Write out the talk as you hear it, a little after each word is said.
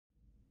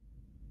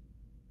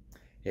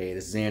Hey,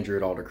 this is Andrew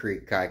at Alder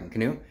Creek Kayak and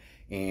Canoe,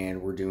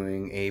 and we're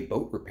doing a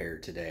boat repair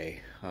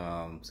today.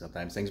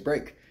 Sometimes things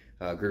break.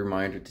 Good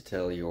reminder to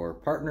tell your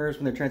partners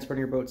when they're transporting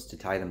your boats to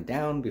tie them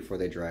down before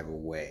they drive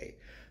away.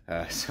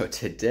 So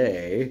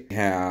today we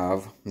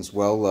have this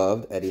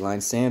well-loved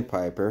Eddyline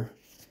sandpiper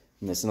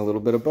missing a little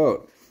bit of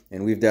boat,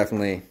 and we've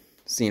definitely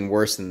seen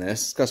worse than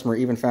this. This customer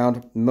even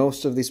found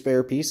most of the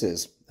spare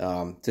pieces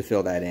to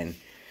fill that in.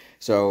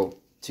 So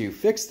to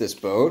fix this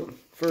boat,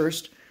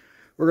 first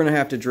we're going to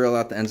have to drill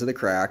out the ends of the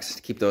cracks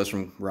to keep those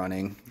from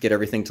running, get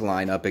everything to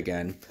line up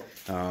again,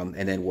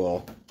 and then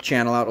we'll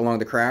channel out along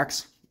the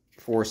cracks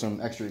for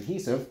some extra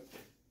adhesive.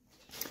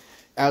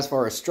 As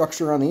far as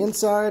structure on the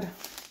inside,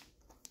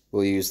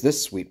 we'll use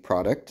this sweet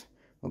product,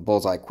 a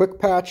Bullseye Quick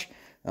Patch,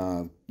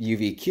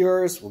 UV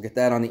Cures. We'll get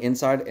that on the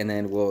inside, and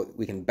then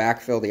we can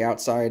backfill the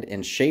outside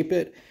and shape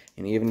it,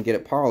 and even get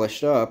it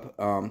polished up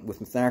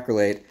with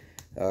methacrylate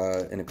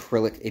and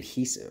acrylic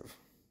adhesive.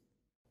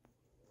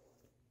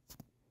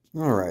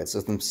 Alright, so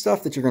some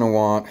stuff that you're going to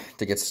want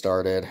to get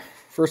started.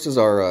 First is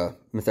our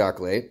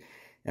methacrylate,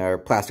 our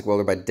plastic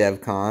welder by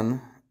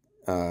DevCon.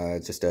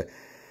 It's just a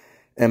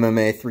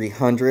MMA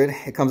 300.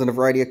 It comes in a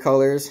variety of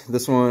colors.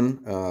 This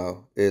one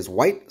is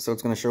white, so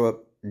it's going to show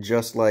up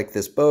just like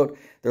this boat.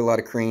 There are a lot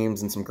of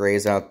creams and some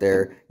grays out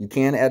there. You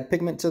can add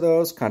pigment to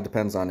those. Kind of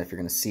depends on if you're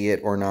going to see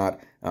it or not,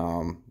 but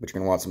you're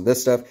going to want some of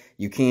this stuff.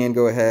 You can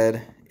go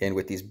ahead and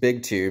with these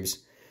big tubes,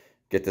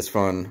 get this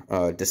fun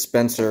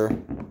dispenser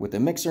with the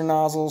mixer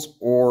nozzles,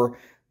 or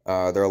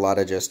there are a lot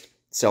of just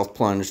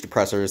self-plunge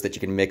depressors that you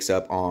can mix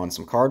up on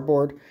some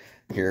cardboard.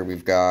 Here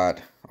we've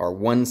got our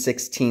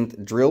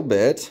 1/16 drill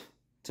bit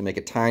to make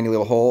a tiny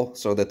little hole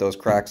so that those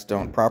cracks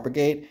don't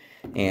propagate,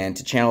 and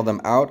to channel them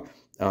out,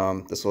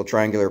 this little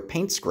triangular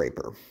paint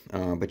scraper,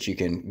 but you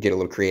can get a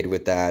little creative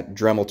with that.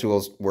 Dremel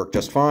tools work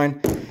just fine.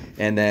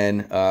 And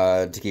then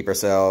to keep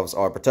ourselves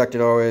all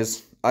protected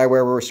always, eyewear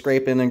where we're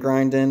scraping and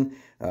grinding,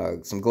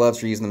 some gloves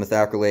for using the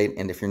methacrylate,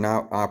 and if you're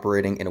not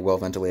operating in a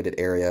well-ventilated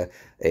area,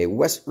 a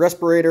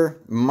respirator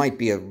might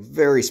be a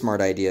very smart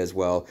idea as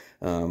well,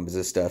 because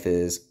this stuff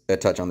is a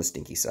touch on the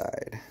stinky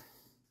side.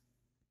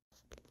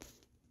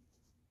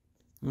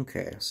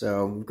 Okay,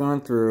 so we've gone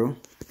through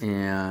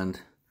and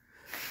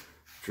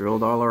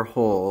drilled all our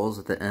holes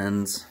at the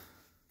ends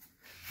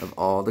of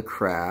all the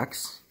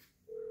cracks.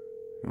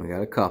 We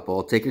got a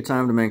couple. Take your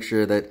time to make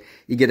sure that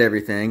you get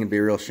everything. It'd be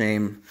a real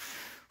shame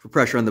for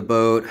pressure on the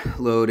boat,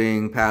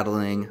 loading,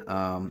 paddling,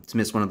 to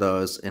miss one of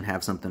those and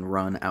have something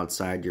run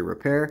outside your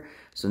repair.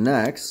 So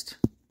next,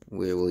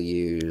 we will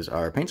use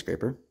our paint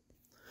scraper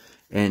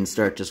and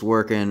start just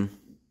working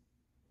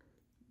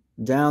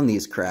down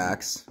these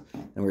cracks.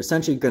 And we're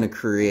essentially going to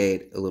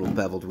create a little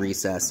beveled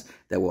recess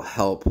that will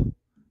help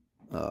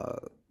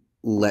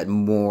let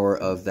more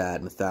of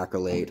that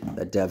methacrylate,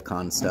 that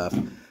DevCon stuff,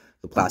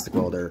 the plastic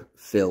welder,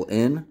 fill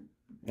in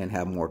and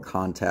have more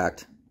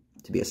contact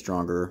to be a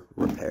stronger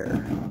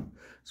repair.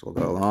 So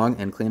we'll go along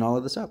and clean all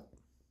of this up.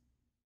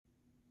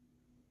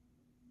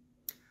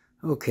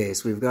 Okay,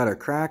 so we've got our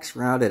cracks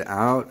routed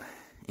out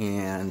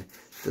and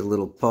the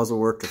little puzzle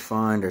work to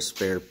find our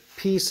spare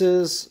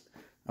pieces.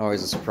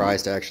 Always a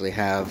surprise to actually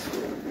have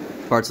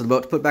parts of the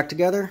boat to put back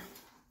together.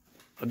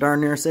 I'll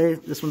darn near say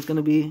this one's going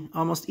to be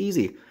almost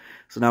easy.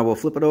 So now we'll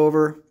flip it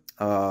over.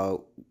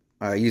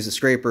 I use a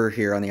scraper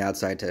here on the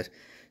outside to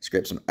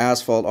scrape some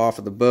asphalt off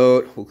of the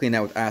boat. We'll clean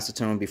that with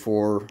acetone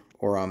before,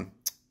 or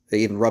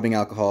even rubbing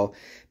alcohol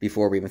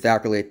before we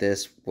methacrylate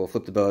this. We'll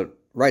flip the boat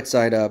right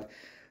side up.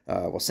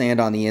 We'll sand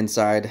on the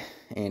inside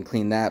and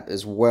clean that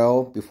as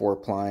well before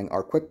applying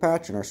our quick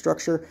patch and our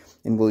structure.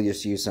 And we'll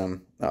just use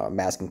some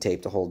masking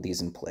tape to hold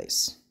these in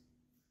place.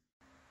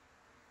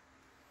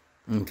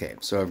 Okay,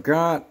 so I've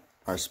got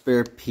our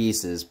spare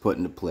pieces put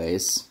into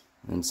place.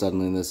 And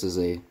suddenly this is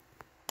a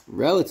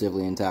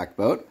relatively intact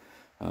boat,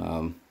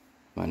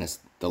 minus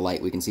the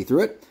light we can see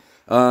through it.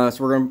 So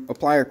we're going to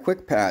apply our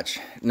quick patch.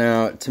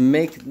 Now, to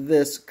make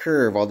this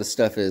curve, all this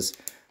stuff is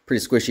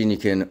pretty squishy and you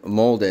can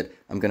mold it.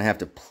 I'm going to have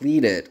to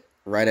pleat it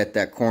right at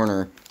that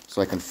corner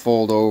so I can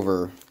fold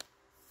over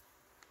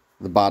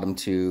the bottom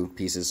two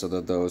pieces so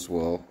that those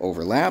will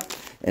overlap.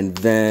 And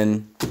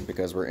then,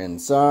 because we're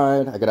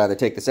inside, I could either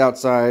take this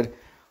outside,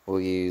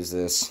 we'll use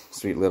this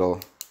sweet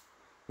little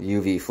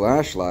UV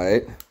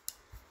flashlight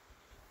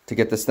to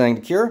get this thing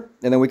to cure,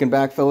 and then we can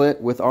backfill it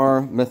with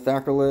our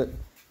methacrylate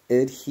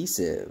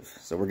adhesive.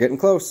 So we're getting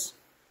close.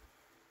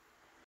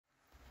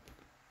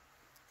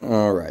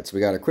 Alright, so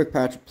we got a quick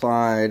patch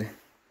applied.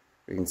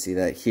 You can see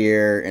that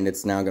here, and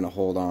it's now going to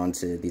hold on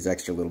to these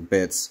extra little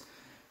bits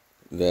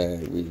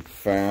that we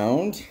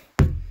found.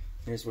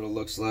 Here's what it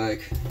looks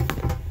like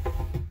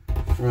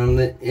from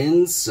the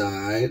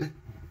inside.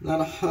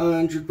 Not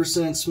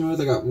 100%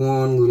 smooth. I got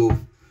one little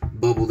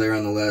bubble there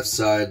on the left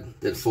side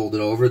that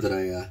folded over that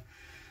I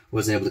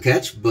wasn't able to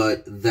catch,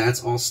 but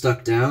that's all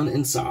stuck down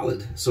and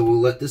solid. So we'll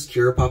let this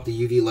cure, pop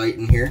the UV light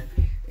in here,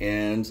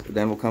 and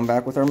then we'll come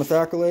back with our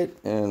methacrylate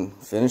and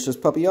finish this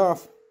puppy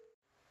off.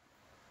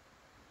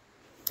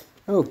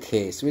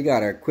 Okay, so we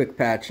got our quick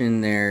patch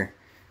in there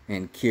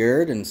and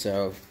cured, and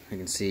so you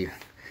can see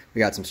we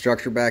got some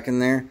structure back in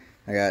there.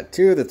 I got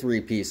 2 of the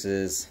 3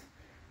 pieces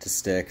to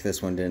stick.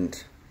 This one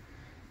didn't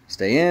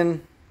stay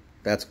in.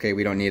 That's okay,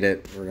 we don't need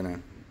it. We're gonna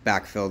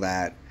backfill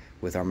that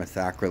with our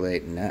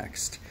methacrylate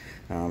next.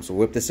 So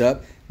whip this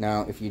up.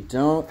 Now, if you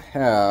don't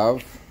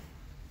have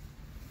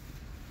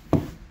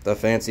the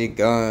fancy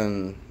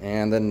gun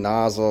and the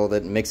nozzle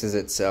that mixes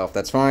itself,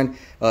 that's fine.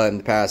 In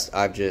the past,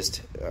 I've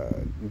just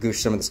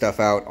gooshed some of the stuff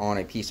out on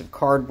a piece of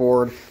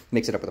cardboard,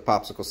 mix it up with a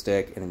popsicle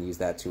stick, and then use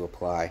that to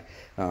apply.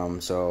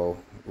 So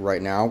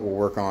right now, we'll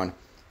work on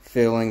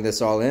filling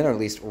this all in, or at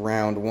least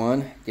round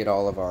 1, get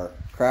all of our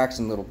cracks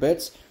and little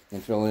bits,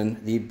 and fill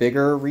in the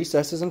bigger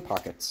recesses and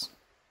pockets.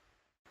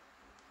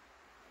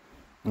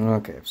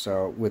 Okay,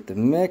 so with the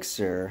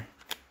mixer,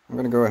 I'm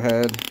going to go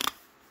ahead,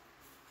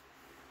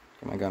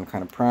 get my gun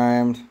kind of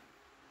primed,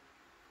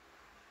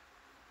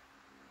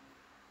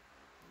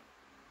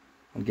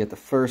 and get the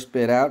first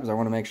bit out because I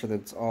want to make sure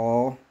that it's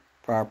all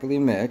properly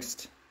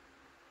mixed.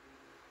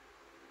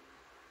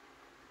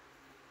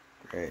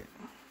 Great.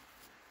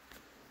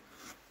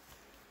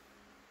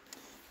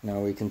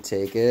 Now we can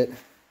take it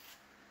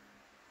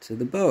to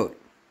the boat.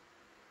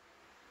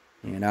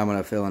 And I'm going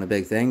to fill in a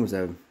big thing because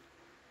I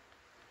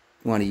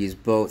want to use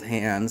both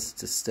hands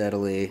to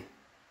steadily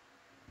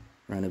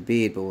run a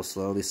bead, but we'll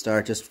slowly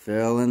start just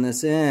filling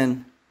this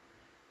in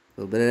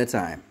a little bit at a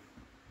time.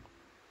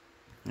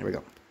 There we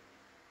go.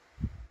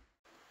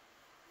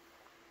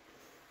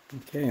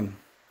 Okay,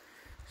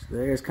 so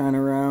there's kind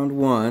of round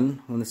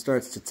 1. When it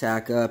starts to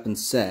tack up and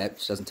set,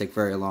 which doesn't take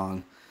very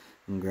long,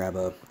 you can grab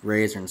a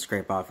razor and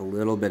scrape off a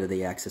little bit of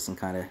the excess and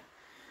kind of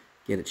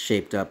get it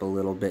shaped up a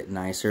little bit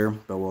nicer,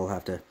 but we'll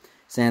have to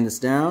sand this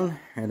down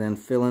and then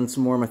fill in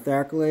some more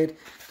methacrylate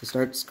to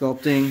start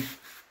sculpting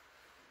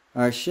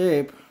our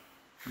shape.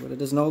 But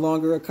it is no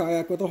longer a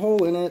kayak with a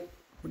hole in it.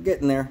 We're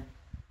getting there.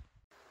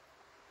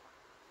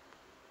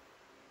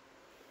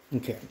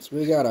 Okay, so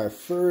we got our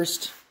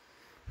first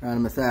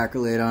round of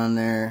methacrylate on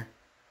there.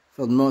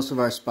 Filled most of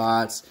our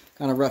spots.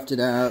 Kind of roughed it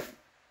out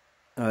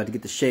to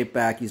get the shape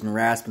back using a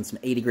rasp and some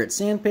 80 grit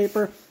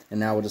sandpaper. And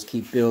now we'll just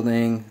keep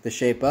building the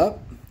shape up.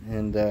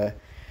 And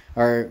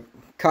our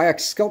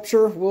kayak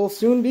sculpture will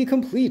soon be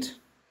complete.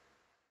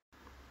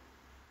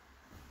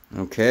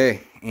 Okay,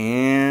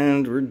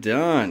 and we're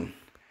done.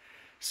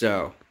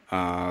 So,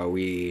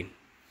 we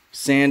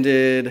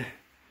sanded,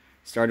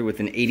 started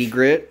with an 80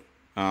 grit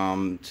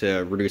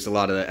to reduce a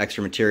lot of the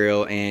extra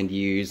material and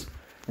use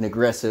an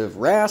aggressive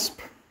rasp.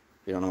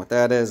 If you don't know what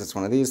that is, it's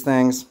one of these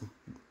things,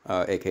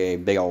 aka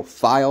big old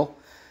file.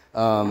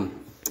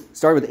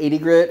 Started with 80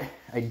 grit.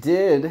 I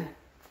did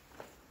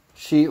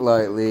sheet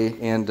lightly,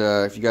 and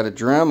if you got a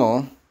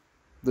Dremel,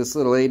 this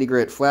little 80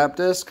 grit flap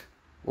disc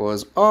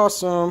was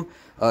awesome.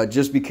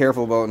 Just be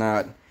careful about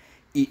not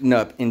eating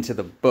up into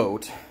the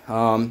boat.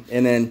 And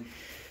then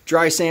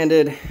dry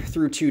sanded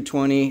through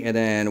 220, and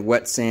then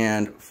wet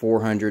sand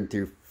 400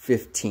 through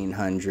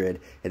 1500,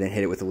 and then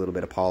hit it with a little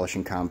bit of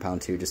polishing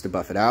compound too, just to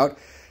buff it out.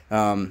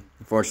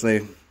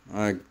 Unfortunately,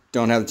 I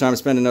don't have the time to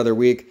spend another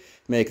week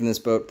making this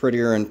boat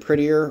prettier and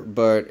prettier,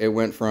 but it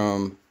went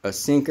from a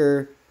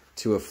sinker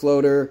to a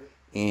floater,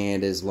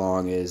 and as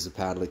long as the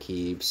paddler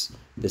keeps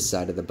this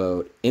side of the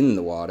boat in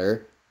the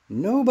water,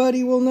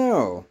 nobody will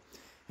know.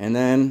 And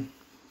then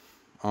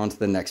on to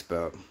the next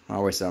boat.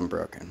 Always something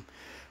broken.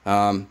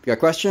 If you got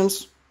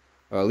questions,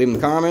 leave them in the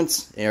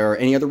comments, or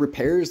any other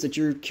repairs that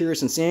you're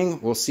curious in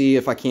seeing. We'll see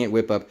if I can't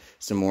whip up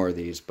some more of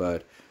these,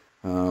 but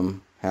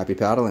happy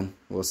paddling.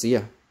 We'll see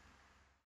ya.